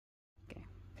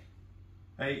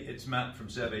Hey, it's Matt from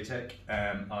Survey Tech,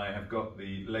 and I have got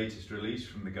the latest release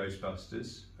from the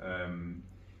Ghostbusters,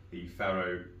 the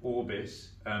FARO Orbis.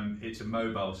 It's a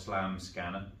mobile SLAM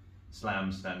scanner,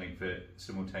 SLAM standing for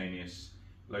simultaneous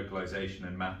localization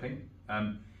and mapping,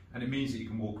 and it means that you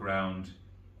can walk around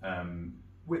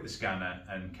with the scanner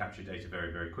and capture data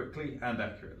very, very quickly and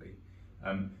accurately.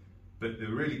 But the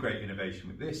really great innovation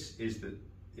with this is that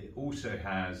it also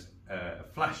has a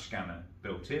flash scanner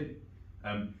built in.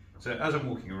 So as I'm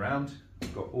walking around,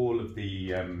 I've got all of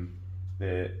the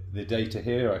data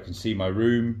here. I can see my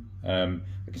room, I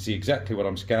can see exactly what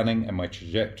I'm scanning and my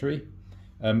trajectory.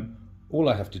 All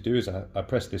I have to do is I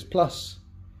press this plus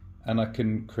and I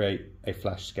can create a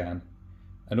flash scan.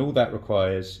 And all that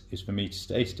requires is for me to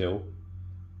stay still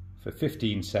for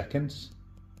 15 seconds.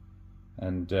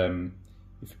 And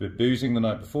if you've been boozing the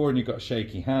night before and you've got a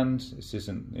shaky hand, this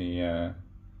isn't the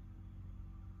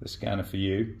scanner for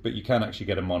you, but you can actually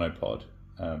get a monopod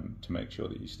to make sure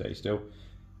that you stay still,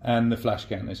 and the flash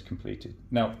scan is completed.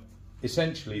 Now,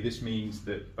 essentially this means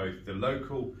that both the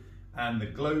local and the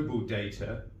global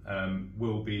data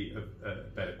will be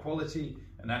of better quality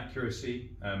and accuracy,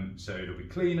 so it'll be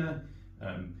cleaner.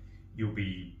 You'll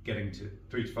be getting to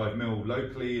 3 to 5 mil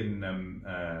locally, and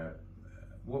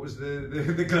what was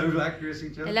the global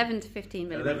accuracy, John? 11 to 15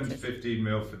 millimeters. 11 to 15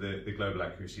 mil for the global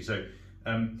accuracy. So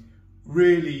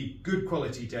really good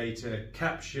quality data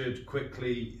captured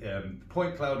quickly. The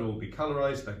point cloud will be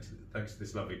colorized thanks to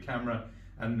this lovely camera,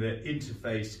 and the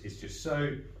interface is just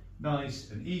so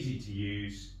nice and easy to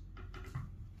use.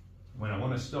 When I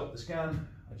want to stop the scan,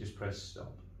 I just press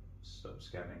stop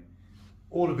scanning.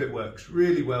 All of it works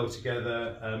really well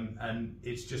together, and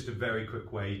it's just a very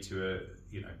quick way to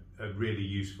a really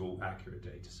useful, accurate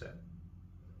data set.